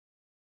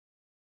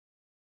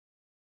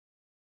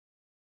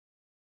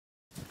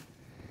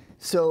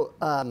So,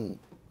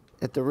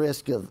 at the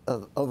risk of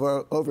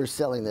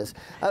overselling this,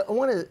 I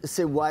want to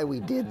say why we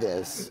did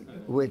this,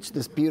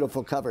 this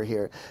beautiful cover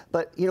here.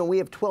 But, you know, we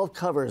have 12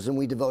 covers, and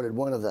we devoted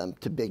one of them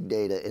to big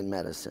data in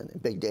medicine.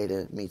 Big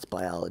data meets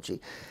biology.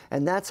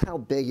 And that's how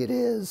big it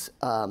is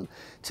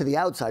to the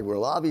outside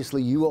world.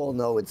 Obviously, you all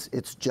know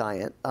it's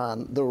giant.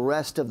 The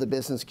rest of the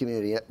business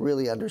community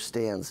really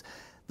understands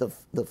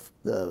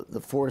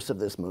the force of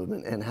this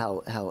movement and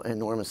how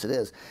enormous it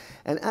is.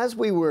 And as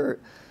we were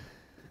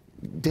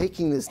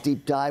taking this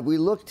deep dive, we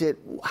looked at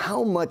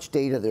how much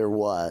data there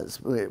was,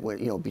 you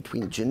know,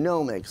 between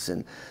genomics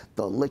and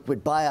the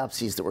liquid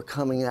biopsies that were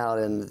coming out,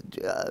 and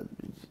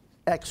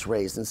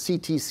X-rays and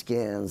CT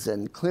scans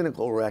and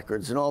clinical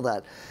records and all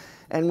that.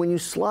 And when you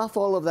slough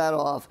all of that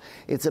off,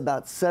 it's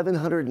about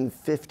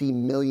 750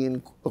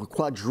 million or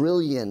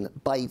quadrillion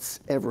bytes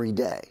every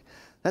day.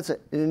 That's an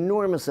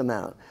enormous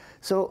amount.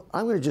 So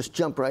I'm going to just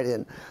jump right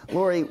in.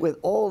 Laurie, with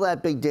all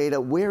that big data,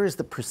 where is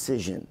the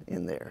precision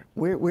in there?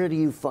 Where do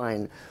you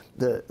find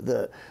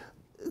the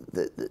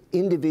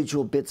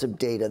individual bits of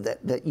data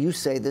that you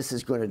say this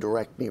is going to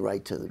direct me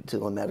right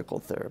to a medical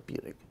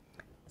therapeutic?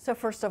 So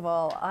first of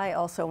all, I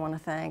also want to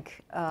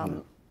thank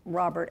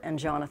Robert and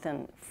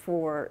Jonathan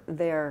for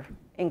their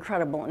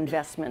incredible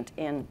investment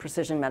in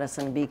precision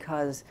medicine,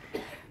 because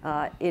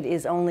it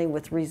is only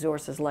with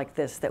resources like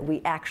this that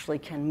we actually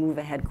can move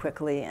ahead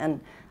quickly. And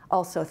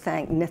also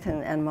thank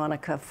Nitin and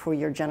Monica for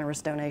your generous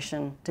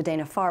donation to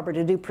Dana-Farber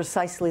to do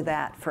precisely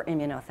that for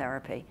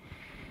immunotherapy.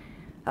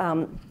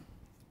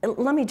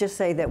 Let me just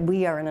say that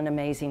we are in an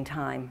amazing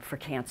time for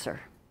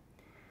cancer.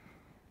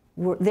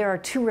 There are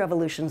two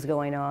revolutions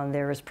going on.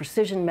 There is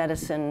precision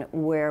medicine,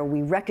 where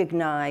we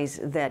recognize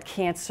that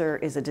cancer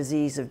is a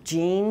disease of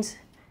genes,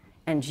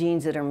 and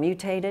genes that are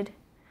mutated.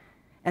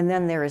 And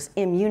then there is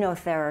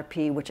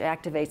immunotherapy, which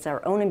activates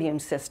our own immune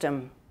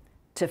system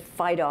to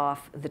fight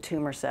off the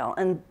tumor cell.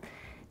 And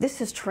this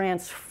has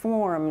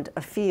transformed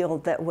a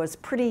field that was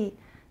pretty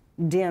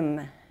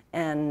dim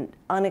and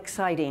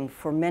unexciting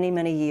for many,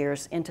 many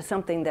years into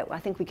something that I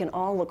think we can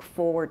all look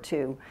forward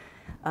to,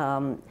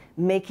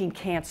 making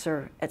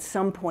cancer at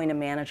some point a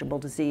manageable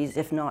disease,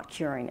 if not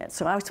curing it.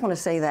 So I just want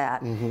to say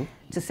that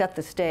to set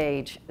the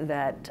stage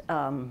that,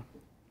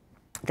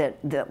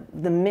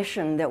 the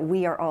mission that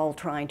we are all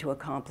trying to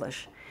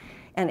accomplish.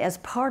 And as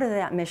part of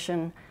that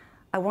mission,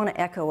 I want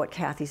to echo what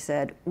Kathy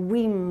said.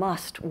 We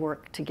must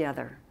work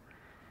together.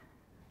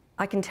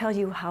 I can tell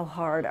you how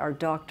hard our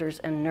doctors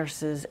and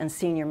nurses and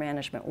senior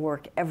management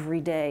work every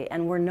day,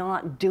 and we're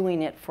not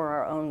doing it for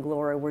our own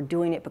glory. We're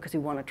doing it because we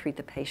want to treat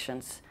the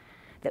patients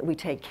that we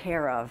take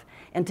care of.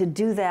 And to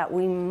do that,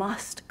 we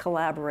must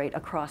collaborate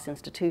across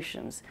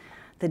institutions.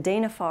 The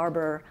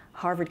Dana-Farber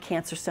Harvard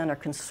Cancer Center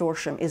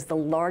Consortium is the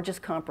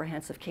largest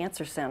comprehensive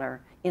cancer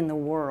center in the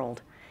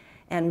world.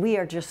 And we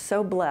are just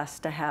so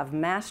blessed to have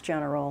Mass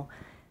General,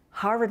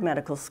 Harvard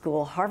Medical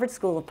School, Harvard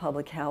School of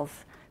Public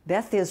Health,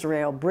 Beth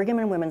Israel, Brigham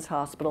and Women's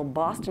Hospital,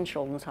 Boston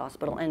Children's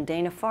Hospital, and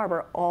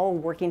Dana-Farber all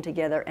working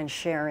together and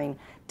sharing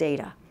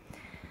data.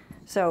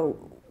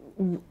 So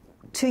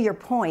to your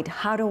point,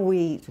 how do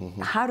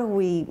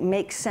we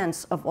make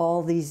sense of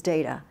all these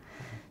data?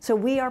 So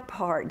we are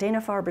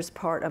Dana-Farber's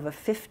part of a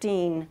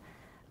 15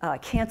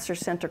 cancer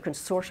center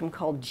consortium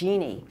called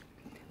Genie,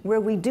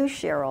 where we do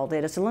share all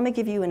data. So let me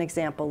give you an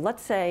example.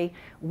 Let's say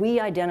we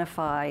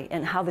identify,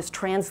 and how this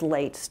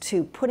translates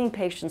to putting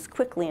patients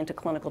quickly into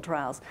clinical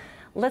trials.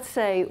 Let's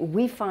say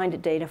we find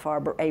at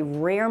Dana-Farber a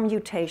rare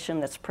mutation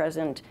that's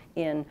present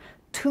in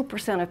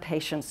 2% of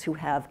patients who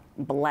have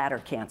bladder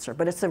cancer,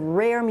 but it's a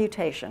rare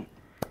mutation.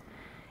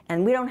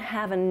 And we don't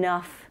have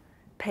enough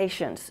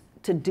patients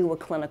to do a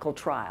clinical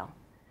trial.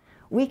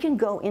 We can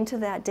go into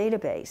that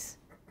database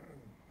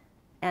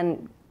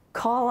and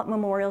call up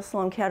Memorial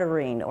Sloan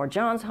Kettering or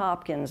Johns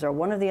Hopkins or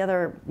one of the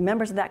other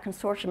members of that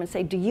consortium and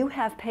say, do you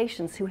have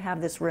patients who have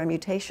this rare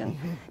mutation?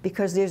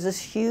 Because there's this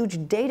huge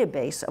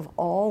database of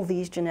all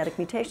these genetic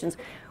mutations.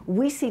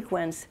 We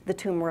sequence the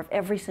tumor of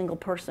every single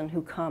person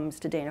who comes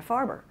to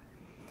Dana-Farber.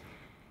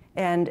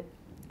 And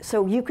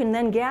so you can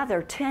then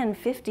gather 10,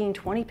 15,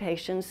 20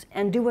 patients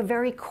and do a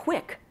very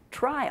quick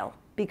trial,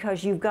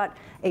 because you've got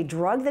a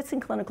drug that's in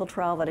clinical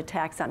trial that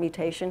attacks that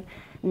mutation.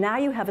 Now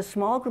you have a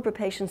small group of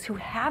patients who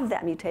have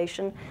that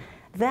mutation.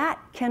 That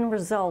can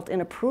result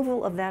in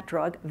approval of that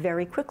drug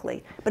very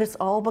quickly. But it's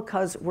all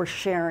because we're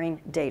sharing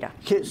data.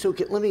 So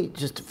let me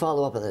just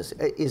follow up on this.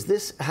 Is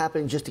this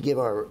happening, just to give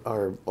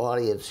our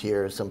audience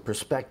here some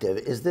perspective,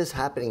 is this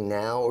happening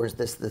now, or is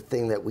this the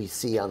thing that we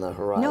see on the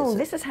horizon? No,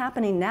 this is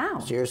happening now.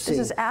 So you're seeing...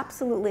 This is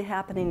absolutely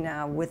happening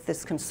now with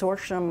this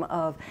consortium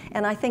of,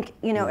 and I think,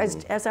 you know,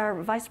 as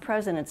our vice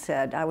president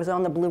said, I was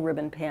on the blue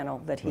ribbon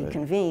panel that he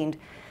convened,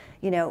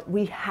 you know,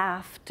 we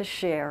have to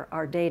share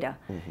our data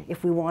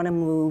if we want to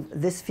move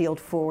this field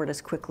forward as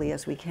quickly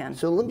as we can.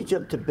 So let me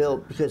jump to Bill,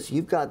 because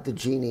you've got the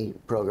Genie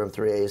program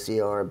through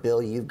AACR.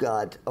 Bill, you've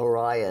got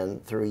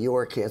Orion through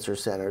your cancer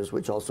centers,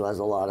 which also has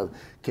a lot of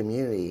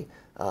community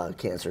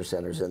cancer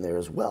centers in there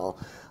as well.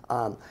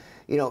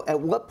 you know, at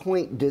what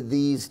point do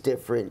these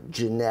different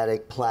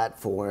genetic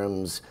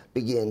platforms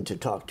begin to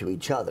talk to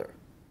each other?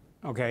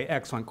 Okay,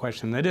 excellent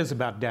question. That is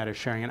about data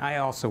sharing, and I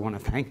also want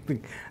to thank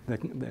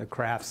the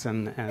Crafts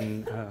and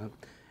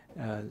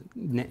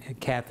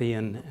Kathy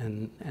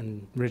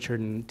and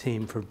Richard and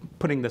team for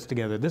putting this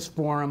together. This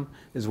forum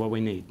is what we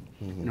need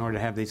in order to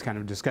have these kind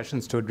of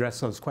discussions to address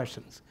those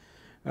questions,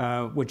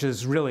 which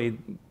is really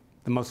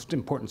the most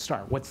important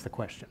start. What's the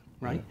question,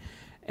 right?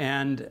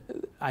 And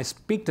I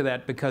speak to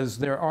that because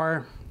there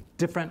are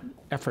different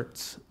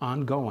efforts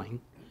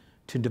ongoing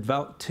to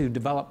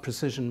develop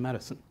precision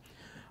medicine.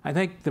 I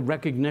think the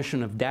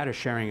recognition of data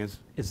sharing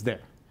is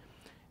there.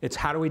 It's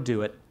how do we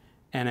do it,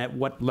 and at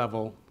what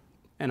level,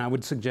 and I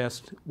would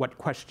suggest what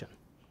question.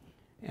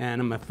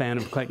 And I'm a fan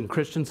of Clayton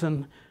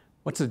Christensen.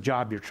 What's the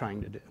job you're trying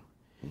to do?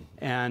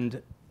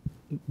 And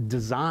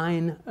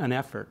design an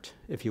effort,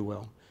 if you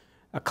will,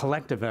 a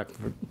collective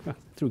effort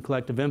through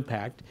collective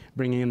impact,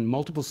 bringing in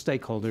multiple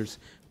stakeholders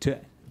to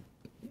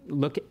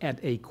look at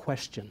a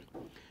question.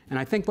 And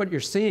I think what you're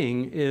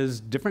seeing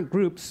is different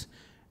groups.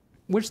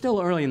 We're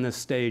still early in this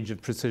stage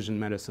of precision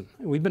medicine.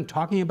 We've been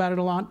talking about it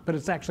a lot, but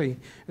it's actually,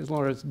 as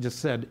Laura just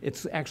said,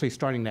 it's actually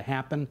starting to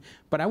happen.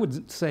 But I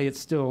would say it's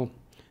still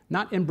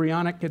not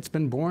embryonic, it's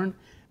been born,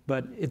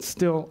 but it's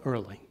still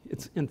early.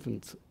 It's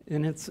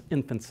in its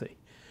infancy.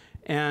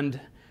 And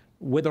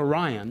with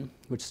Orion,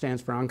 which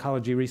stands for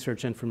Oncology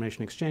Research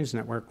Information Exchange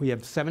Network, we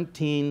have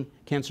 17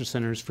 cancer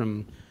centers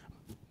from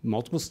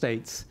multiple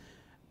states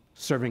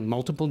serving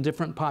multiple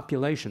different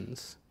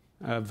populations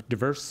of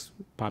diverse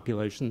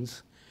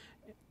populations,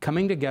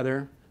 coming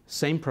together,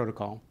 same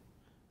protocol,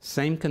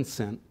 same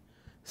consent,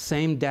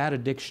 same data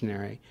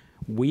dictionary.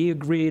 We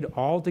agreed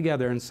all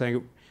together and say,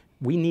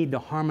 we need to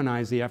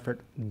harmonize the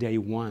effort day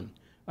one.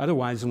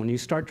 Otherwise, when you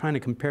start trying to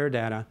compare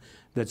data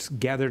that's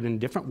gathered in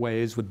different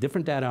ways with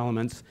different data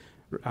elements,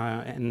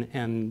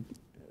 and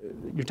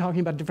you're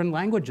talking about different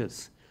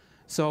languages.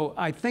 So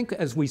I think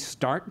as we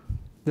start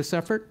this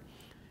effort,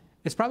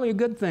 it's probably a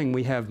good thing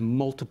we have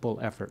multiple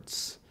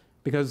efforts,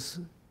 because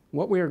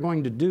what we are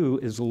going to do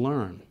is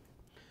learn.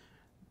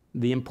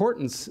 The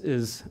importance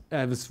is,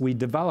 as we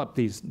develop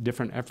these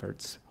different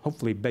efforts,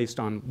 hopefully based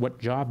on what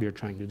job you're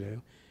trying to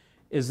do,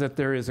 is that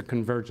there is a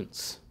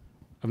convergence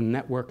of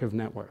network of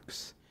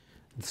networks.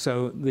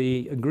 So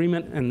the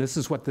agreement, and this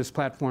is what this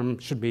platform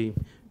should be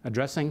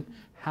addressing,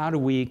 how do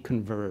we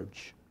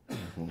converge?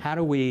 How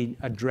do we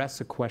address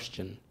a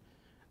question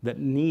that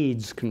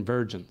needs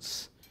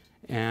convergence?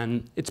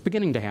 And it's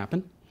beginning to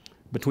happen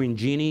between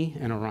Jeannie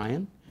and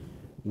Orion.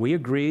 We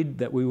agreed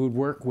that we would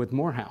work with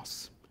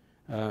Morehouse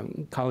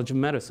College of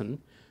Medicine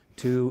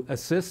to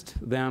assist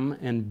them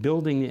in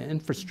building the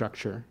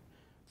infrastructure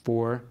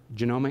for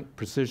genomic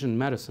precision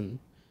medicine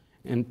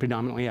in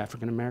predominantly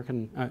African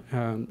American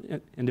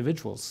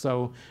individuals.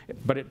 So,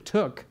 but it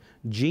took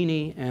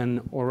Jeannie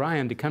and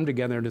Orion to come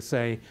together to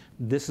say,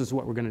 this is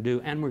what we're going to do,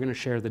 and we're going to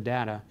share the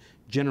data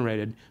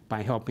generated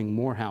by helping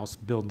Morehouse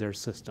build their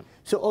system.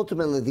 So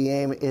ultimately the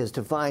aim is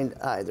to find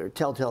either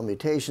telltale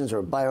mutations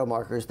or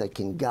biomarkers that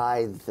can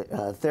guide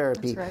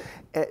therapy. That's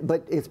right.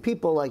 But it's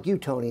people like you,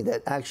 Tony,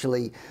 that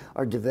actually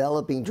are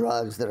developing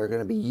drugs that are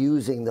going to be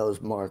using those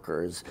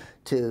markers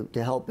to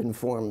help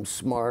inform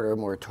smarter,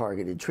 more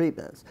targeted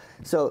treatments.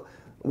 So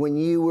when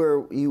you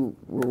were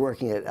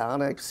working at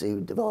Onyx, you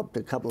developed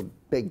a couple of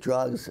big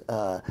drugs,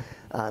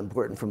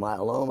 important for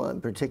myeloma in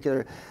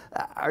particular.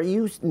 Are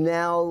you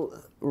now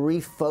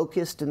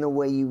refocused in the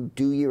way you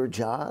do your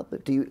job?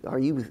 Are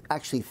you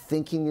actually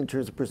thinking in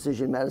terms of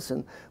precision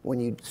medicine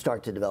when you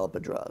start to develop a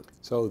drug?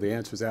 So the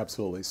answer is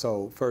absolutely.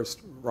 So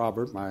first,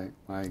 Robert, my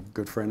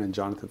good friend, and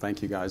Jonathan,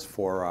 thank you guys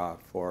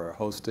for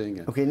hosting.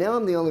 And okay, now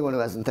I'm the only one who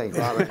hasn't thanked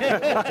Robert.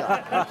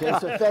 Okay,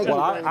 so thank you.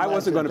 Well, I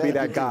wasn't going to be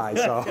that guy,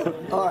 so.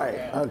 All right,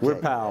 okay. We're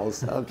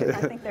pals. Okay. I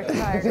think they're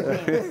tired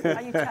of being.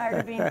 Are you tired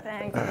of being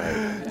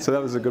thanked? So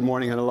that was a good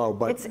morning and hello.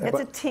 But it's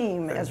a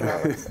team, as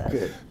Robert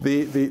said.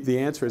 The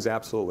answer is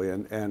absolutely,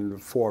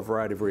 and for a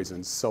variety of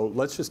reasons. So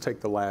let's just take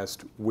the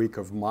last week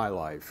of my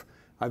life.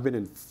 I've been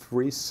in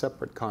 3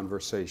 separate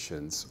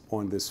conversations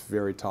on this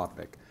very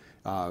topic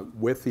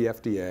with the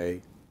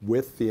FDA,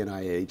 with the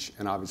NIH,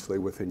 and obviously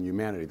within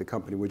Yumanity, the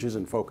company which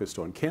isn't focused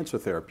on cancer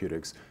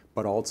therapeutics,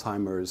 but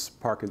Alzheimer's,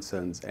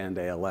 Parkinson's, and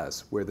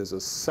ALS, where there's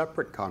a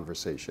separate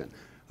conversation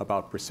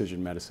about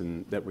precision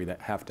medicine that we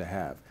have to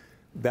have.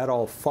 That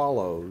all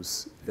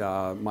follows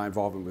my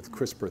involvement with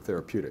CRISPR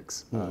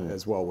Therapeutics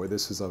as well, where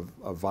this is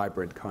a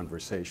vibrant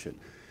conversation.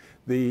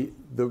 The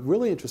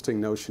really interesting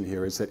notion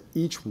here is that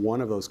each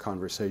one of those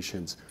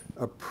conversations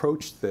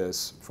approached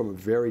this from a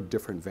very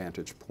different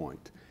vantage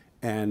point.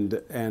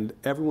 And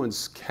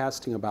everyone's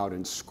casting about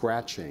and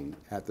scratching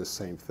at the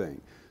same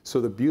thing.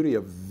 So the beauty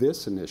of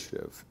this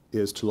initiative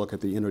is to look at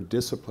the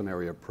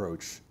interdisciplinary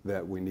approach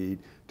that we need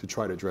to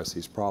try to address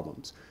these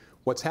problems.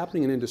 What's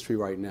happening in industry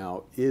right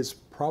now is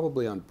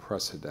probably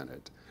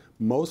unprecedented,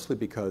 mostly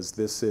because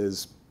this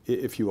is,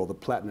 if you will, the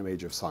platinum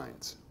age of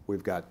science.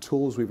 We've got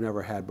tools we've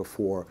never had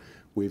before,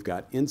 we've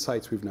got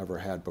insights we've never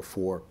had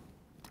before,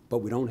 but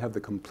we don't have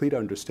the complete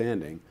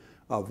understanding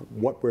of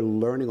what we're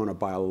learning on a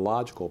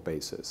biological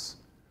basis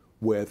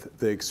with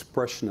the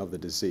expression of the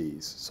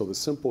disease. So the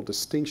simple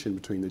distinction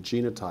between the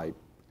genotype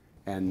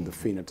and the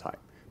phenotype,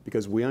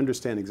 because we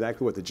understand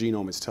exactly what the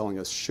genome is telling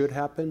us should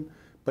happen,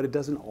 but it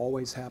doesn't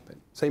always happen.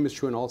 Same is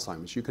true in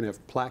Alzheimer's. You can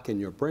have plaque in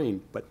your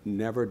brain, but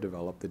never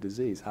develop the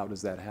disease. How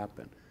does that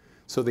happen?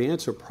 So the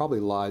answer probably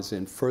lies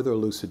in further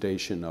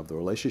elucidation of the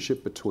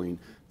relationship between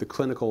the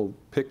clinical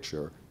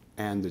picture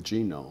and the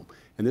genome.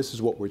 And this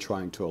is what we're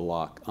trying to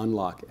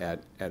unlock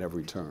at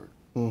every turn.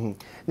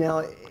 Mm-hmm.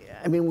 Now,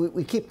 I mean,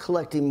 we keep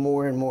collecting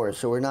more and more.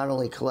 So we're not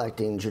only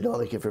collecting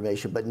genomic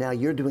information, but now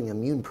you're doing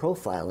immune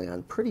profiling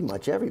on pretty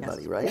much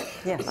everybody, yes. right?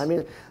 Yes. I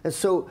mean, and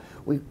so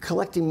we're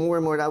collecting more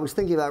and more. And I was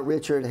thinking about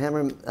Richard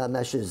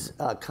Hammermesh's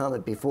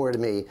comment before to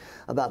me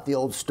about the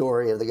old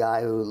story of the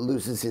guy who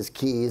loses his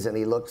keys and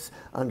he looks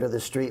under the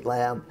street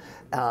lamp.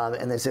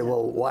 And they say,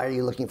 well, why are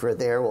you looking for it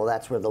there? Well,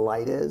 that's where the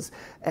light is.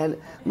 And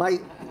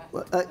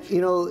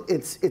you know,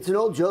 it's an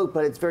old joke,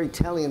 but it's very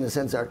telling in the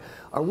sense,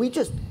 are we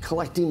just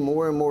collecting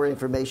more and more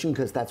information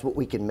because that's what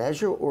we can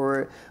measure,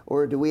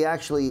 or do we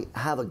actually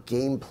have a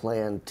game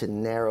plan to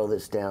narrow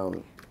this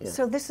down? Yeah.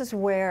 So this is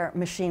where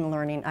machine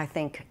learning, I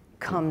think,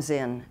 comes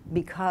in,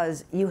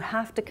 because you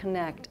have to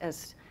connect,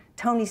 as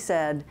Tony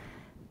said,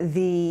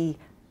 the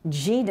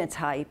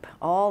genotype,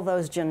 all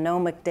those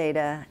genomic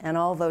data and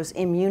all those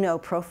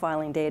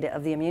immunoprofiling data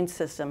of the immune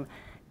system,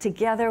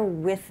 together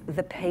with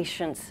the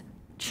patient's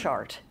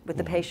chart, with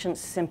the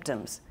patient's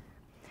symptoms.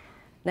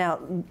 Now,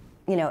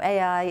 you know,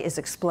 AI is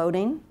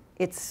exploding.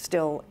 It's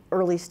still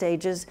early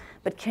stages,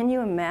 but can you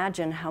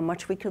imagine how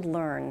much we could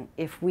learn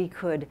if we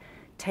could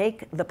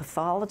take the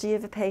pathology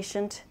of a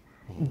patient,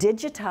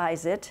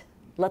 digitize it,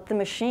 let the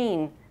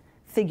machine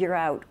figure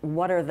out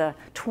what are the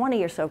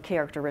 20 or so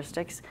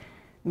characteristics,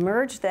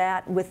 merge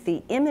that with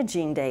the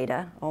imaging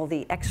data, all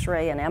the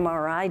X-ray and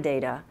MRI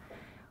data,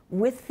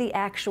 with the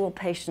actual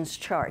patient's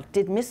chart.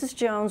 Did Mrs.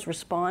 Jones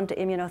respond to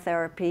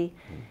immunotherapy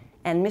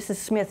and Mrs.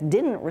 Smith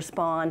didn't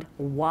respond?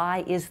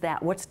 Why is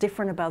that? What's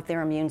different about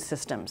their immune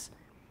systems?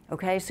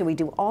 Okay, so we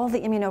do all the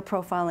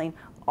immunoprofiling,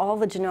 all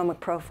the genomic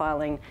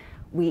profiling,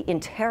 we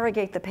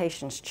interrogate the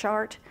patient's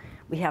chart,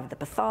 we have the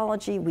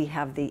pathology, we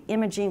have the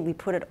imaging, we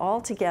put it all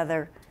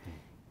together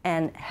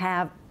and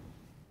have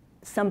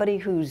somebody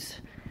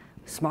who's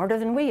smarter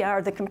than we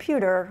are, the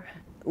computer,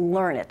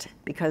 learn it,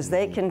 because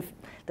they can,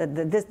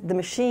 the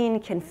machine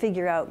can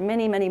figure out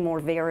many, many more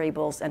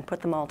variables and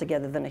put them all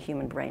together than a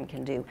human brain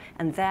can do.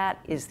 And that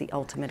is the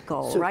ultimate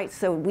goal, right?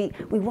 So we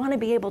want to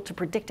be able to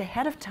predict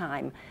ahead of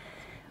time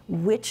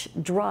which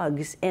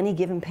drugs any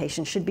given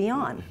patient should be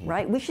on,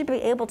 right? We should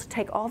be able to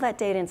take all that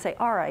data and say,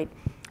 all right,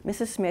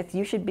 Mrs. Smith,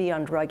 you should be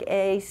on drug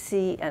A,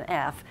 C, and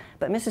F,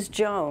 but Mrs.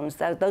 Jones,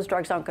 those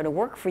drugs aren't going to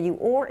work for you,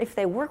 or if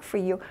they work for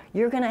you,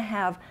 you're going to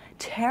have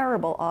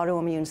terrible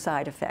autoimmune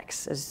side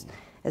effects,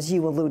 as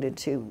you alluded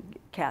to,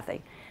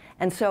 Kathy.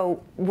 And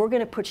so we're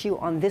going to put you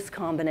on this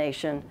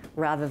combination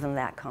rather than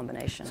that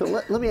combination. So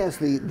let me ask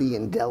the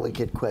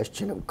indelicate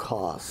question of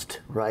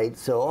cost, right?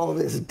 So all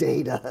this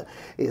data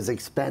is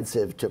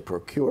expensive to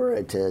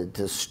procure,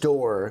 to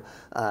store,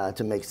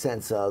 to make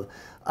sense of.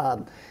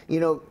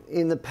 You know,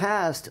 in the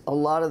past, a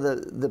lot of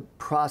the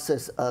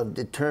process of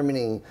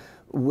determining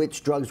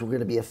which drugs were going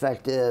to be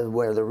effective,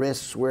 where the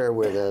risks were,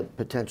 where the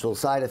potential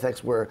side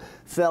effects were,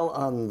 fell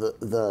on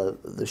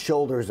the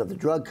shoulders of the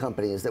drug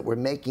companies that were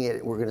making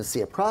it, we're going to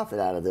see a profit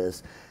out of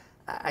this.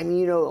 I mean,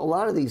 you know, a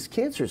lot of these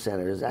cancer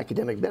centers,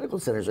 academic medical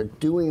centers, are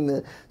doing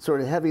the sort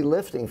of heavy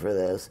lifting for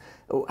this.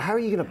 How are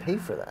you going to pay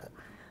for that?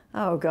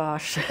 Oh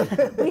gosh,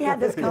 we had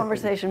this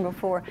conversation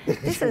before.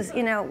 This is,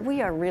 you know,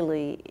 we are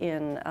really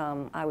in,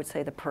 I would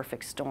say, the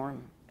perfect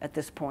storm at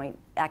this point,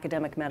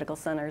 academic medical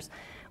centers.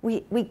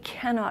 We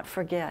cannot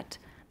forget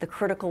the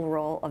critical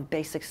role of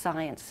basic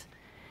science.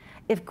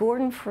 If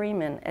Gordon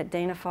Freeman at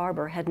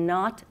Dana-Farber had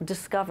not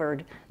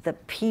discovered the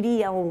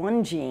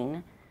PD-L1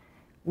 gene,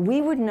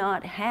 we would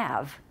not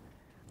have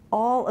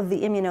all of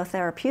the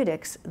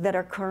immunotherapeutics that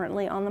are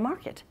currently on the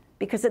market,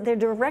 because they're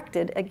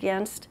directed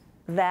against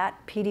that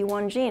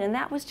PD-1 gene, and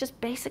that was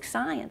just basic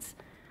science.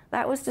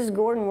 That was just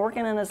Gordon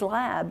working in his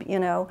lab, you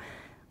know,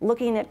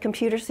 looking at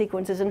computer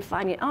sequences and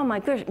finding, oh my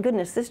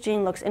goodness, this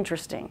gene looks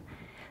interesting.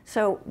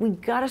 So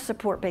we've got to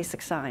support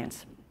basic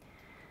science.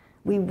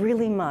 We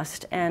really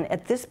must, and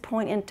at this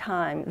point in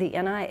time, the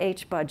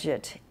NIH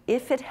budget,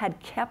 if it had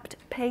kept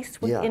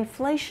pace with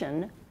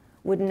inflation,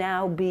 would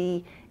now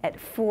be at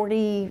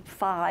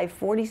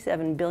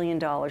 $47 billion,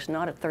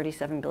 not at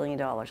 $37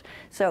 billion.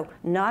 So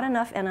not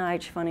enough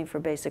NIH funding for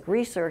basic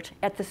research.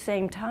 At the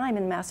same time,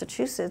 in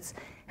Massachusetts,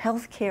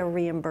 healthcare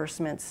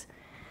reimbursements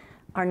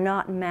are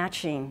not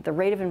matching, the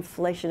rate of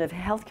inflation of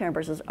healthcare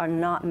reimbursements are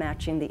not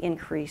matching the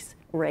increase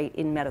rate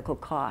in medical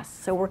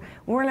costs. So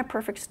we're in a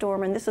perfect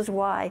storm, and this is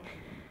why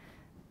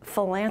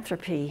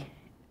philanthropy,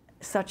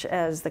 such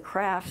as the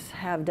Crafts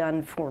have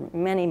done for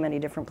many, many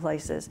different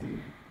places,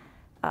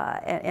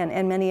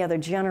 and many other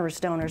generous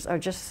donors, are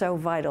just so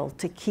vital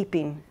to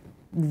keeping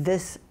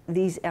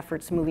these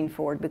efforts moving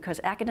forward, because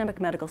academic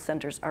medical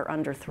centers are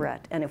under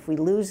threat. And if we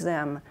lose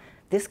them,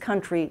 this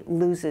country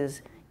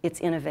loses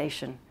its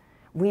innovation.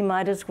 We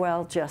might as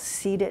well just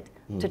cede it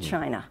to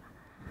China.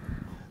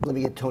 Let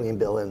me get Tony and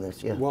Bill in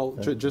this. Yeah. Well,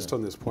 just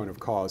on this point of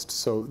cost,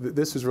 so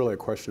this is really a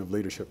question of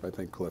leadership, I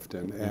think,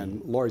 Clifton.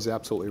 And Laurie's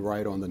absolutely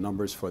right on the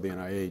numbers for the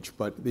NIH,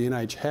 but the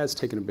NIH has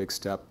taken a big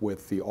step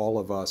with the All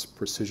of Us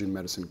Precision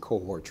Medicine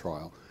Cohort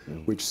Trial,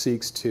 which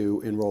seeks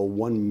to enroll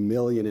 1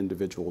 million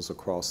individuals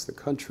across the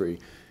country,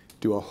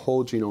 do a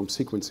whole genome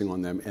sequencing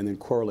on them, and then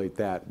correlate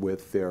that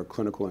with their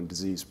clinical and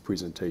disease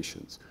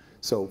presentations.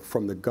 So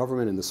from the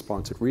government and the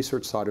sponsored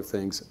research side of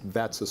things,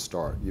 that's a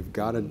start. You've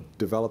got to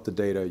develop the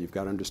data, you've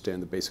got to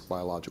understand the basic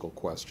biological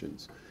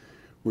questions.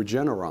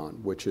 Regeneron,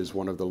 which is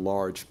one of the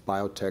large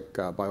biotech,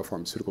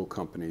 biopharmaceutical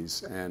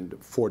companies, and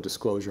for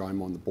disclosure,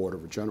 I'm on the board of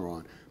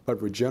Regeneron, but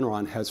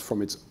Regeneron has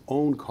from its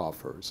own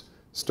coffers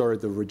started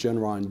the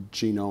Regeneron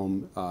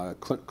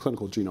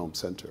Clinical Genome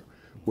Center,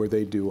 where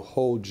they do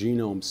whole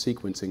genome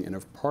sequencing and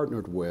have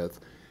partnered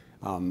with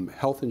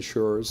health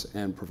insurers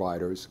and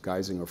providers,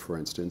 Geisinger for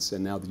instance,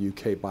 and now the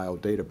UK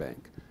Biodata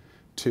Bank,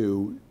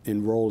 to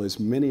enroll as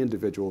many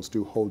individuals,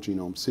 do whole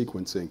genome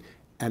sequencing,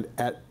 and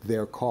at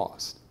their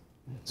cost.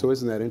 So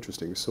isn't that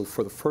interesting? So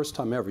for the first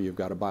time ever, you've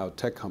got a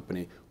biotech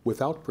company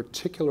without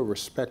particular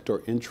respect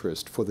or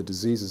interest for the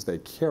diseases they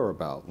care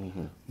about,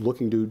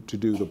 looking to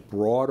do the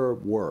broader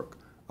work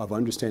of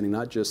understanding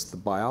not just the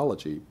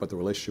biology, but the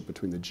relationship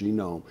between the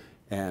genome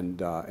and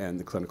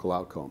the clinical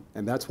outcome.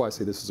 And that's why I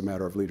say this is a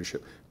matter of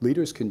leadership.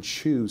 Leaders can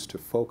choose to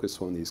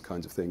focus on these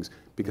kinds of things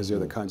because they're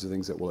the kinds of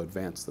things that will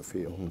advance the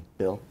field.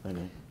 Bill? I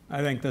know.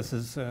 I think this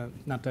is,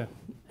 not to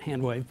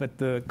hand wave, but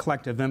the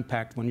collective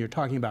impact when you're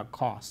talking about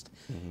cost.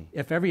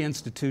 If every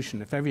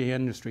institution, if every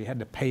industry had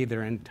to pay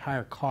their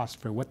entire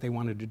cost for what they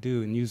wanted to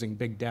do in using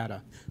big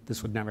data,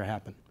 this would never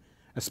happen,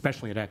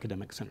 especially at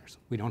academic centers.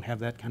 We don't have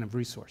that kind of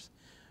resource.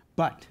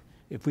 But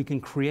if we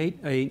can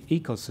create an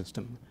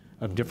ecosystem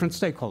of different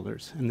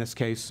stakeholders, in this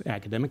case,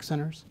 academic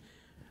centers,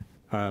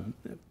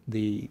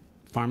 the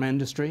pharma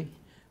industry,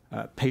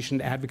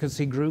 patient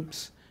advocacy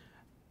groups,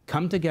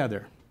 come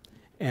together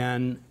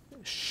and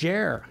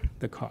share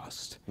the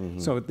cost.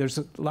 So there's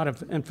a lot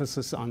of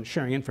emphasis on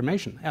sharing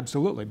information,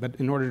 absolutely, but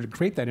in order to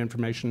create that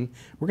information,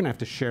 we're gonna have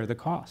to share the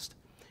cost.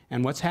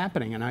 And what's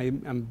happening, and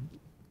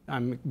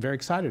I'm very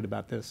excited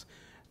about this,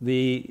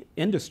 the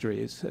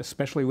industries,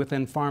 especially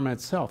within pharma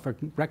itself, are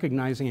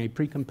recognizing a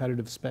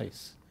pre-competitive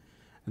space.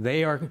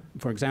 They are,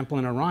 for example,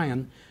 in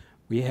Orion,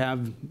 we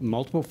have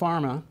multiple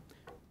pharma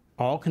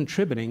all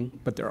contributing,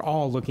 but they're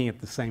all looking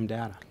at the same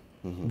data.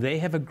 They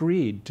have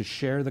agreed to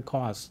share the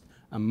cost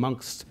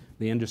amongst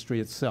the industry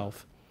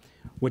itself,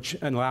 which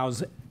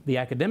allows the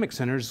academic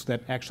centers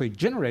that actually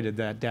generated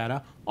that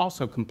data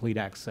also complete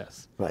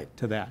access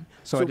to that.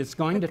 So it's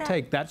going to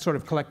take that sort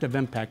of collective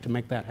impact to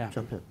make that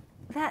happen.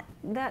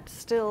 That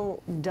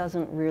still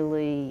doesn't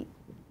really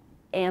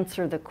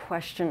answer the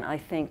question, I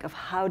think, of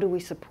how do we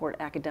support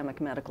academic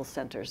medical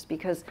centers,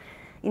 because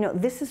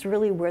this is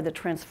really where the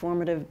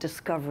transformative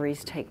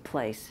discoveries take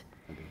place.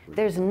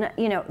 There's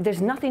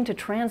nothing to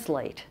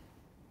translate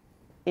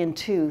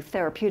into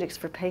therapeutics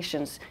for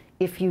patients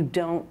if you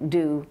don't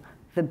do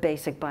the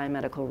basic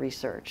biomedical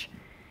research.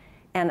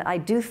 And I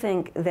do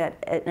think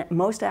that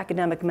most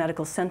academic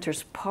medical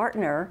centers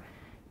partner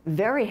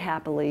very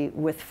happily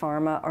with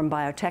pharma or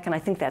biotech, and I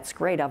think that's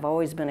great. I've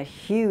always been a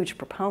huge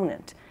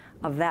proponent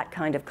of that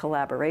kind of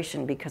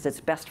collaboration because it's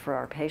best for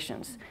our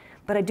patients.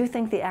 But I do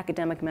think the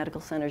academic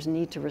medical centers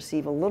need to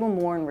receive a little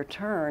more in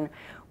return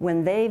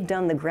when they've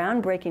done the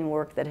groundbreaking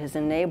work that has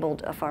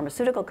enabled a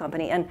pharmaceutical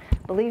company. And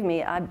believe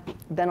me, I've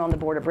been on the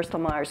board of Bristol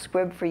Myers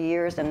Squibb for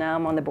years, and now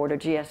I'm on the board of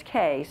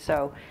GSK.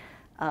 So,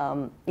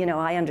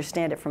 I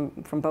understand it from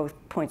both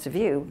points of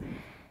view.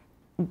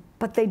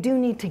 But they do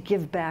need to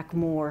give back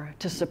more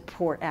to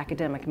support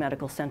academic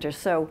medical centers.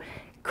 So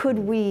could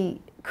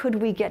we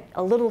get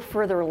a little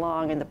further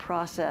along in the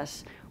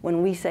process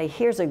when we say,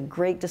 here's a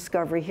great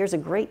discovery, here's a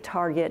great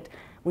target,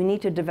 we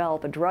need to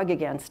develop a drug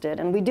against it,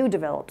 and we do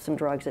develop some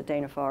drugs at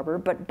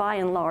Dana-Farber, but by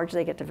and large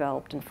they get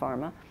developed in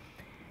pharma.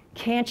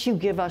 Can't you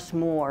give us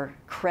more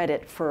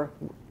credit for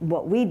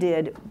what we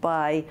did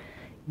by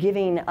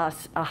giving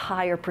us a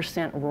higher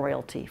 %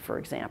 royalty, for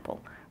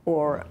example,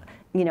 or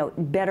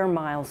better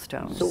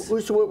milestones? So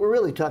what we're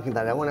really talking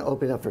about, I want to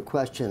open up for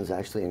questions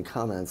actually and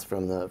comments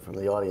from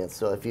the audience.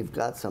 So if you've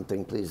got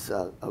something, please.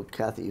 Oh,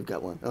 Kathy, you've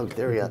got one. Oh,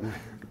 there you go.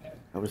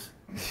 I was.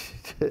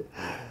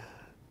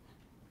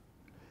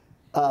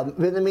 But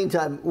in the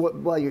meantime,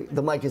 while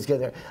the mic is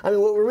getting there, I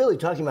mean, what we're really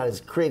talking about is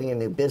creating a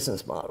new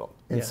business model.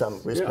 in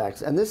some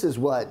respects. And this is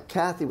what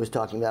Kathy was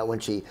talking about when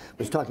she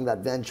was talking about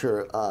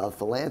venture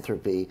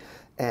philanthropy.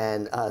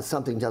 And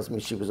something tells me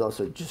she was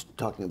also just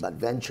talking about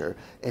venture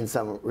in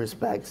some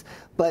respects.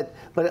 But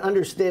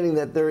understanding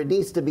that there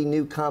needs to be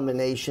new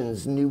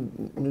combinations, new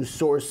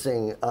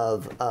sourcing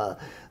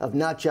of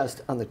not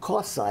just on the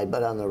cost side,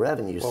 but on the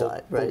revenue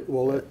side, right?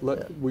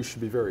 We should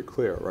be very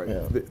clear, right?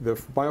 Yeah. The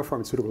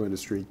biopharmaceutical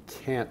industry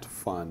can't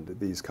fund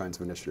these kinds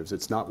of initiatives.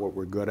 It's not what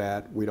we're good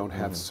at. We don't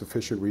have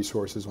sufficient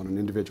resources on an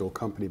individual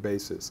company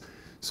basis.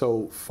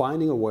 So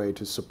finding a way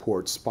to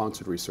support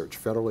sponsored research,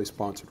 federally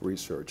sponsored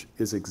research,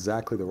 is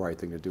exactly the right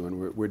thing to do,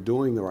 and we're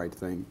doing the right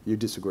thing. You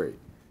disagree?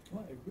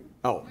 Well, I agree.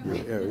 Oh,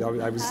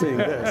 yeah, I was seeing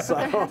this.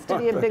 There has to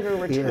be a bigger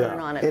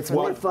return on it. It's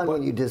more fun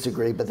when you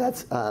disagree, but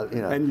that's,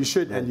 you know. And you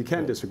should, and you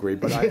can disagree,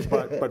 but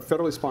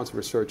federally sponsored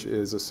research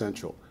is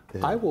essential.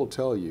 Yeah. I will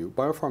tell you,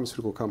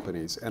 biopharmaceutical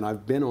companies, and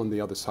I've been on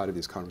the other side of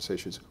these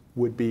conversations,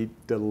 would be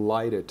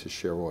delighted to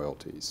share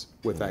royalties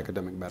with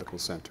academic medical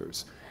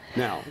centers.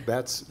 Now,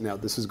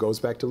 this goes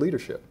back to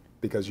leadership,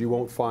 because you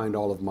won't find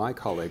all of my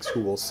colleagues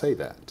who will say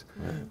that.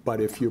 Right. But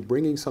if you're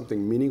bringing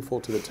something meaningful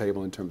to the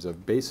table in terms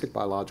of basic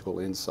biological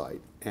insight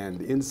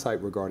and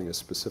insight regarding a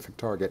specific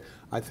target,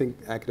 I think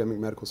academic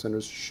medical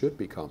centers should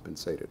be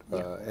compensated.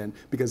 And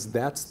because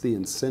that's the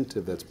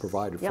incentive that's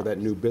provided for that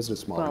new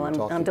business model we're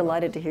talking about. I'm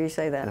delighted to hear you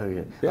say that.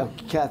 Oh, yeah.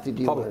 Kathy,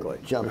 do you want to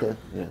jump in?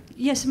 Yeah.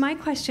 Yes, my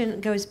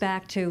question goes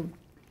back to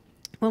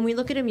when we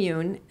look at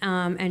immune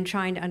and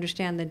trying to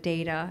understand the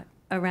data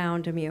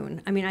around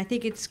immune. I mean, I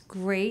think it's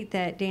great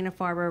that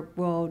Dana-Farber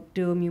will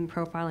do immune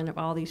profiling of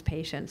all these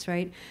patients,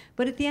 right?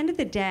 But at the end of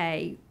the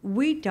day,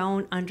 we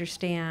don't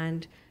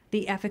understand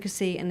the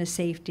efficacy and the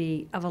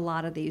safety of a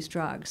lot of these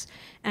drugs.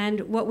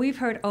 And what we've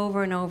heard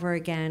over and over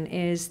again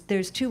is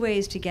there's two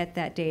ways to get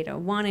that data.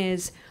 One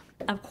is,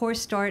 of course,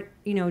 start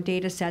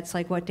data sets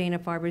like what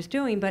Dana-Farber is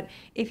doing, but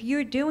if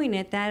you're doing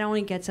it, that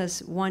only gets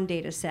us one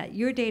data set.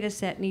 Your data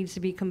set needs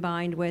to be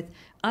combined with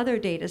other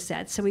data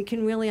sets so we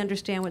can really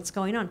understand what's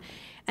going on.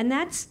 And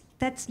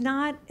that's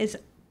not as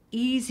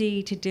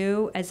easy to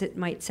do as it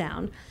might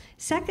sound.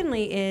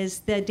 Secondly is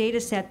the data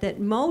set that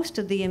most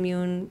of the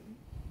immune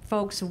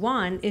folks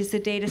want is the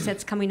data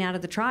sets coming out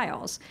of the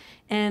trials.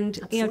 And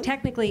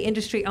technically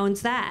industry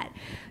owns that.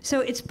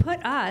 So it's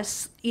put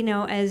us,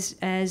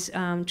 as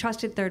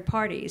trusted third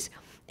parties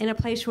in a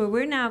place where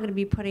we're now going to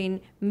be putting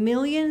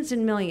millions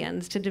and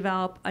millions to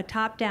develop a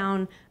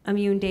top-down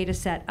immune data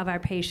set of our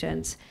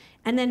patients.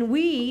 And then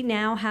we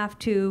now have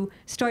to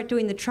start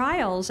doing the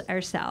trials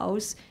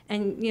ourselves.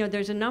 And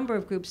there's a number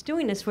of groups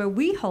doing this where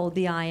we hold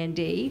the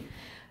IND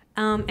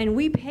and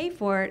we pay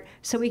for it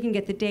so we can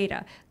get the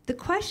data. The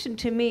question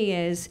to me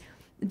is,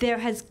 there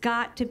has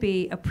got to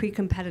be a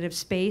pre-competitive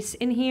space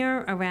in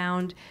here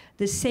around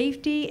the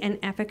safety and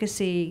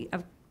efficacy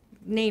of,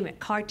 name it,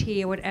 CAR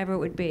T or whatever it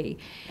would be.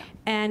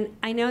 And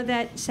I know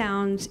that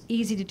sounds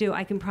easy to do.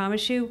 I can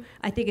promise you,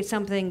 I think it's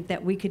something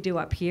that we could do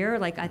up here.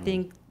 Like, I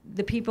think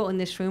the people in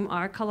this room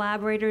are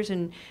collaborators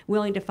and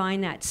willing to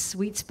find that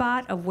sweet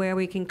spot of where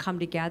we can come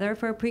together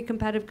for a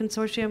pre-competitive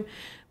consortium.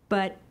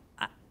 But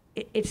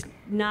it's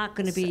not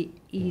going to be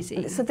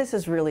easy. So this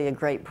is really a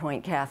great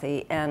point,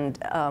 Kathy, and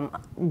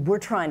we're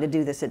trying to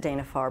do this at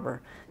Dana-Farber.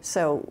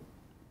 So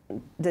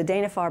the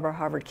Dana-Farber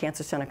Harvard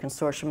Cancer Center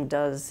Consortium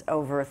does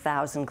over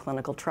 1,000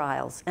 clinical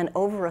trials, and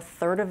over a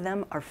third of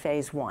them are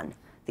phase 1,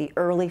 the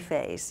early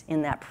phase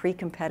in that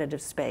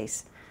pre-competitive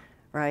space,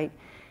 right?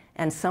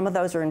 And some of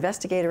those are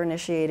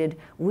investigator-initiated.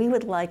 We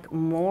would like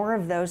more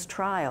of those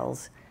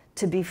trials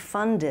to be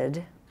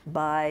funded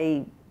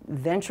by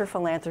venture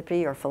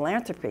philanthropy or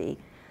philanthropy,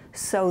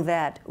 so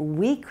that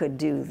we could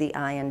do the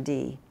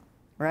IND,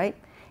 right?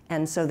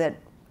 And so that,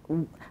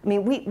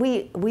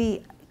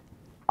 we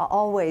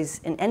always,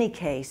 in any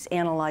case,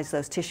 analyze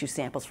those tissue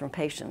samples from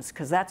patients,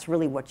 because that's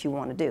really what you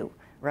want to do,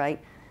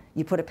 right?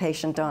 You put a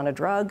patient on a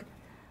drug,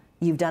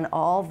 you've done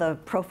all the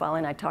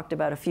profiling I talked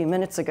about a few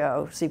minutes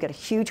ago, so you've got a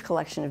huge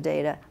collection of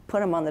data,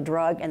 put them on the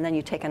drug, and then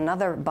you take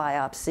another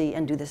biopsy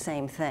and do the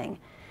same thing.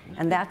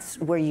 And that's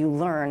where you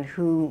learn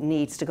who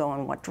needs to go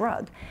on what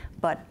drug.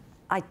 But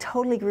I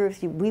totally agree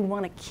with you. We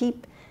want to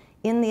keep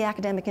in the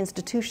academic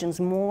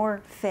institutions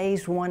more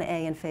phase 1A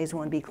and phase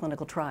 1B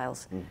clinical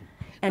trials.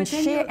 And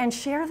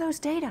share those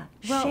data.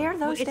 Share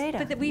those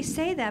data. But we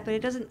say that, but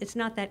it's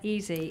not that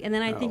easy. And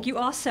then I think you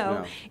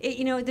also,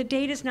 the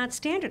data's not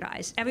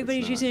standardized.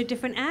 Everybody's using a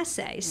different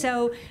assay. Yeah.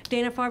 So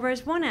Dana-Farber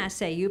has one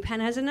assay,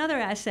 UPenn has another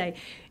assay.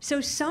 So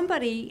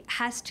somebody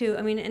has to,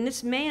 and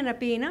this may end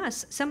up being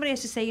us, somebody has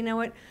to say, you know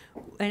what,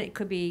 and it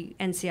could be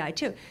NCI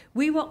too,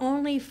 we will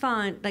only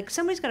fund,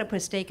 somebody's got to put a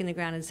stake in the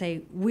ground and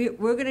say, we're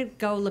going to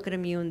go look at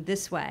immune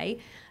this way.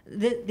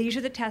 These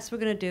are the tests we're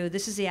going to do.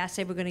 This is the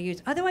assay we're going to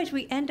use. Otherwise,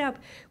 we end up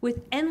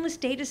with endless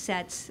data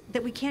sets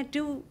that we can't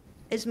do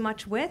as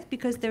much with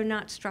because they're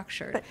not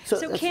structured.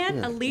 So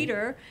can't a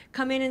leader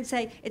come in and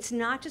say, it's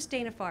not just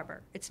Dana-Farber.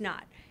 It's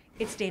not.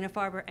 It's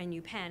Dana-Farber and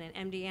UPenn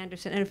and MD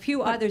Anderson and a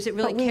few others that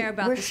really care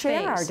about the space. We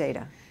share our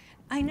data.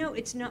 I know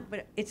it's not,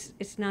 but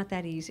it's not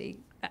that easy.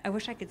 I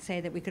wish I could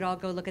say that we could all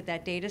go look at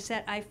that data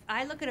set.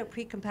 I look at a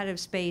pre-competitive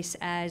space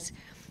as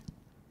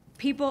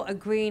people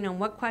agreeing on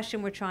what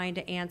question we're trying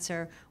to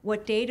answer,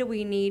 what data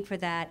we need for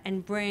that,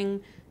 and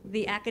bring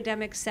the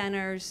academic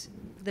centers,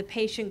 the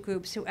patient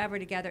groups, whoever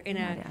together in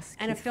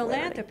a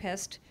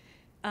philanthropist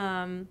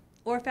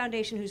or a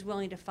foundation who's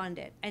willing to fund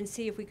it, and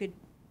see if we could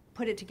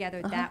put it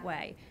together that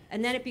way.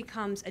 And then it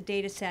becomes a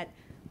data set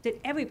that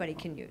everybody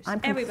can use. I'm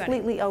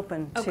completely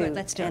open to good,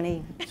 let's do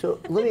any. So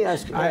let me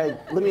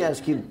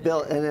ask you,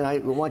 Bill, and then I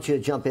want you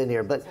to jump in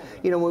here. But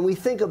when we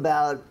think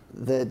about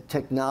the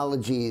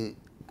technology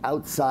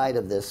outside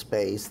of this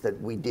space that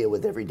we deal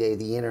with every day,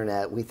 the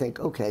internet, we think,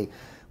 okay,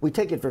 we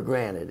take it for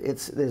granted.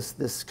 It's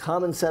this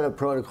common set of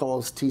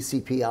protocols,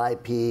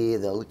 TCP/IP,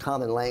 the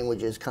common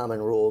languages, common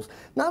rules.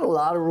 Not a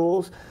lot of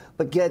rules,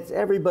 but gets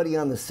everybody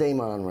on the same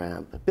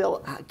on-ramp.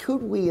 Bill,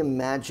 could we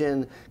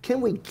imagine? Can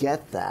we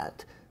get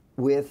that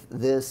with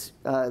this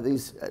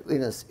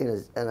in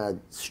a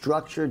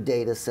structured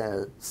data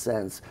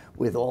sense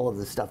with all of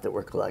the stuff that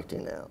we're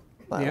collecting now?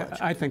 Yeah,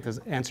 I think the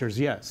answer is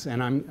yes,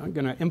 and I'm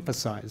going to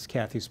emphasize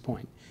Kathy's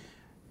point.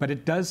 But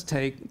it does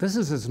take, this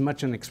is as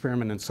much an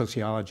experiment in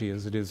sociology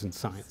as it is in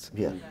science.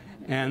 Yeah.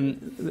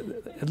 And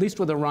at least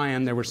with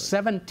Orion, there were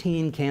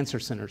 17 cancer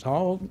centers,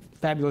 all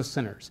fabulous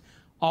centers,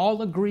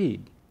 all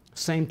agreed,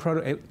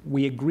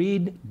 we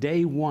agreed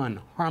day one,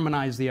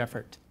 harmonize the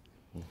effort.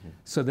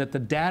 So that the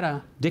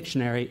data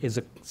dictionary is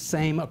the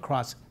same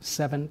across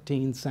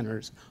 17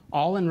 centers,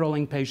 all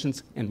enrolling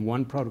patients in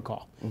one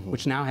protocol,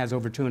 which now has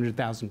over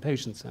 200,000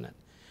 patients in it,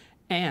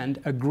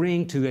 and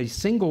agreeing to a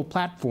single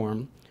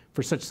platform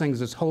for such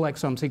things as whole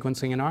exome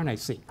sequencing and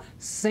RNA-seq.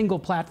 Single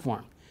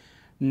platform.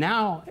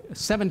 Now,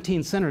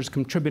 17 centers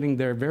contributing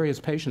their various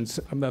patients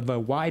of a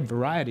wide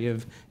variety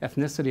of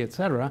ethnicity, et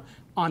cetera,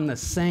 on the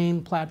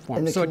same platform.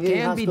 And the so it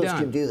can be done.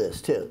 Can do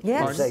this too.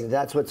 Yes. You're saying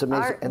that's what's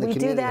amazing. And we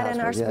do that in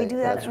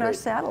our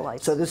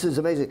satellites. So this is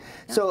amazing.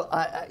 Yeah. So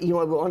I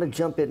want to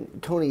jump in,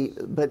 Tony,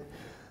 but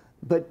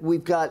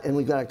we've got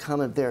a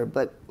comment there.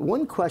 But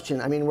one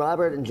question. I mean,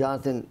 Robert and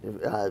Jonathan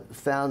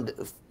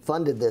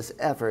funded this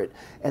effort,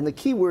 and the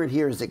key word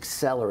here is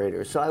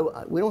accelerator.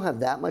 So we don't have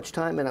that much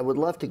time, and I would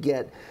love to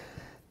get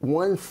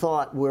one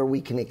thought where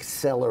we can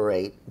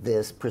accelerate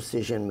this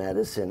precision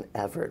medicine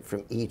effort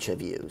from each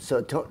of you.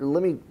 So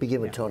let me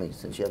begin with Tony,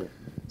 since you haven't.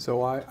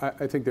 So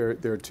I think there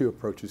are two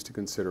approaches to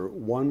consider.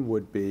 One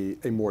would be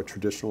a more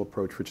traditional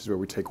approach, which is where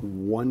we take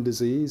one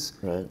disease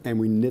and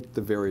we knit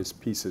the various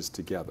pieces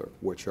together,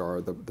 which are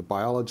the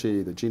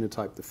biology, the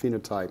genotype, the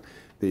phenotype,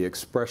 the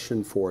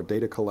expression for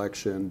data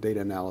collection,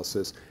 data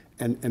analysis,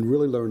 and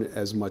really learn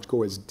as much,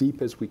 go as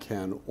deep as we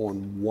can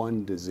on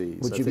one disease.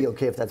 Would you be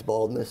okay if that's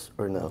baldness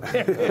or no? All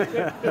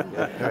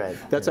right.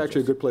 That's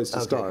actually a good place to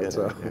start.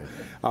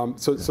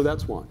 So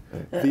that's one.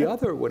 The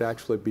other would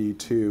actually be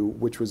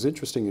which was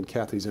interesting in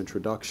Kathy's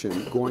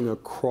introduction, going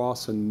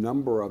across a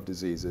number of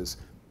diseases,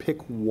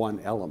 pick one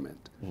element.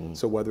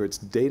 So whether it's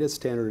data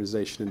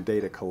standardization and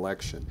data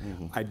collection,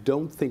 I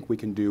don't think we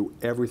can do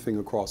everything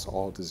across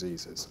all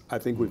diseases. I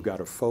think we've got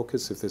to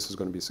focus if this is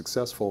going to be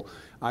successful.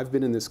 I've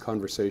been in this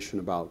conversation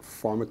about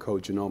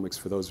pharmacogenomics,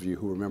 for those of you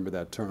who remember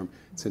that term,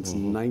 since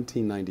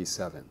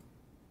 1997.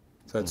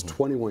 So that's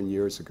 21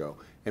 years ago,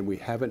 and we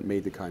haven't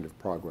made the kind of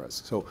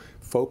progress. So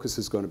focus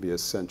is going to be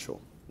essential.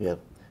 Yeah.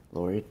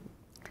 Laurie?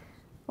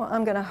 Well,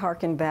 I'm going to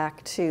hearken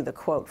back to the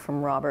quote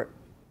from Robert,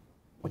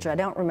 which I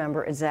don't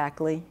remember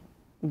exactly,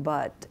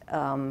 but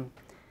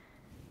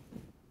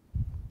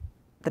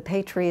the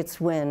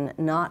Patriots win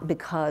not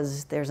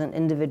because there's an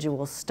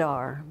individual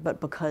star, but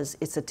because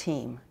it's a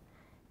team.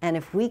 And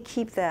if we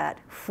keep that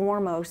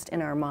foremost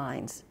in our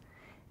minds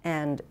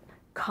and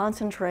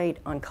concentrate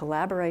on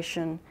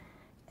collaboration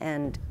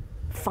and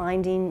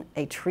finding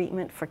a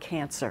treatment for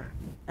cancer,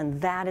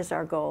 and that is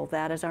our goal,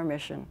 that is our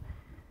mission,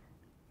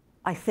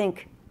 I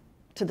think,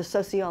 to the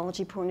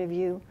sociology point of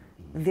view,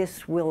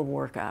 this will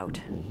work out.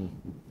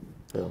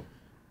 Bill?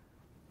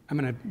 I'm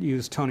going to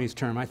use Tony's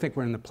term. I think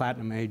we're in the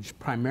platinum age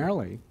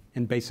primarily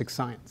in basic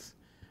science,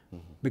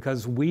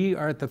 because we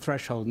are at the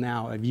threshold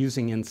now of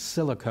using in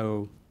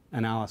silico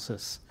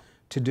analysis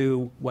to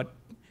do what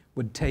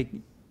would take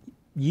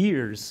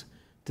years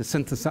to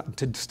synthesize,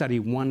 to study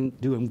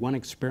doing one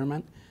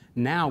experiment.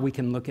 Now we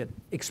can look at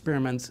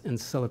experiments in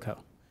silico.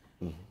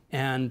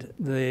 And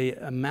the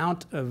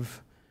amount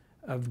of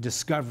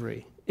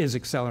discovery is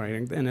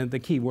accelerating, and the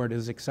key word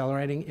is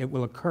accelerating. It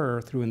will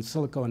occur through in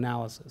silico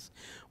analysis.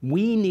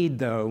 We need,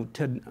 though,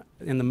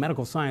 in the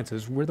medical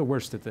sciences, we're the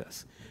worst at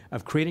this,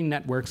 of creating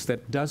networks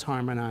that does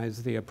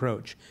harmonize the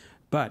approach.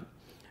 But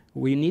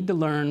we need to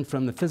learn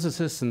from the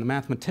physicists and the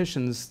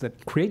mathematicians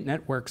that create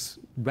networks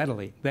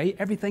readily.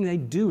 Everything they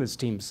do is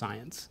team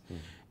science.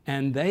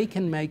 And they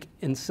can make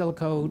in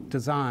silico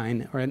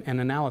design or an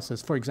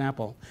analysis. For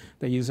example,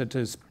 they use it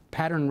as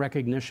pattern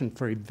recognition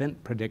for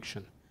event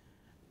prediction.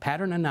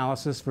 Pattern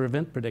analysis for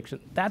event prediction.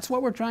 That's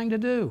what we're trying to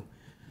do.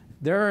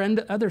 There are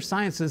other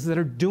sciences that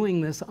are doing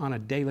this on a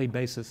daily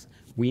basis.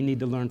 We need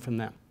to learn from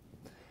them.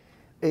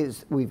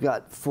 we've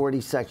got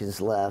 40 seconds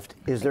left.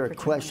 Is there a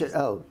question?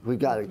 Oh, we've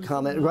got a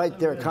comment right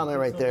there. A comment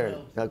right there.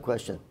 No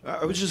question.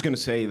 I was just going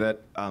to say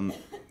that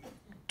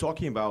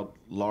talking about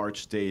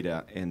large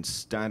data and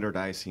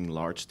standardizing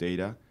large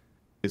data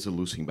is a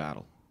losing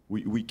battle.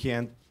 We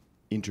can't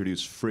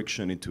introduce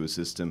friction into a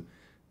system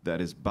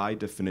that is by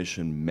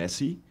definition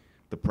messy.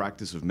 The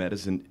practice of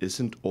medicine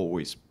isn't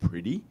always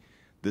pretty.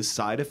 The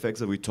side effects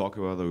that we talk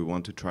about that we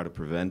want to try to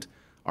prevent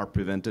are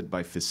prevented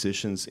by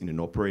physicians in an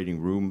operating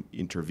room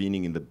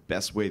intervening in the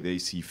best way they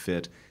see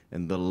fit.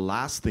 And the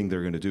last thing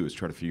they're going to do is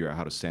try to figure out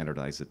how to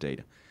standardize the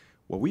data.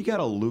 What we got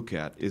to look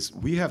at is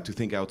we have to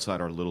think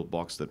outside our little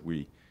box that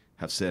we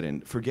have set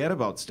in. Forget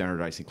about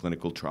standardizing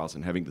clinical trials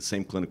and having the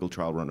same clinical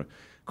trial run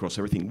across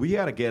everything. We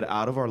got to get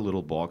out of our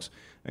little box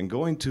and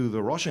go into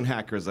the Russian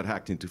hackers that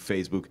hacked into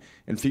Facebook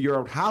and figure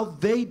out how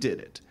they did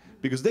it.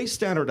 Because they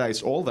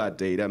standardized all that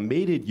data,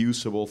 made it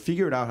usable,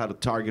 figured out how to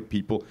target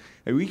people,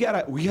 and we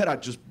gotta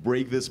just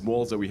break this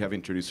molds that we have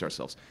introduced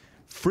ourselves.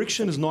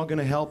 Friction is not going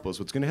to help us.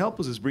 What's going to help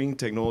us is bringing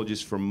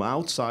technologies from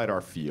outside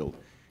our field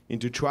and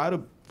to try to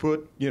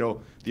put,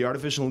 the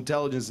artificial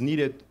intelligence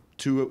needed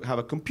to have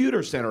a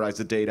computer standardize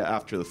the data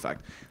after the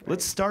fact.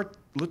 Let's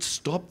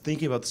stop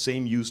thinking about the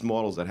same used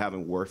models that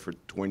haven't worked for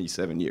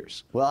 27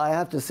 years. Well, I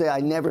have to say, I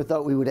never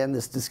thought we would end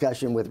this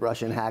discussion with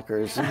Russian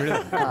hackers.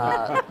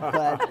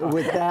 But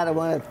with that, I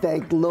want to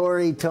thank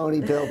Laurie,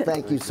 Tony, Bill.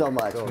 Thank you so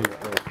much.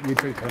 You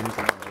too,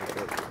 Tony.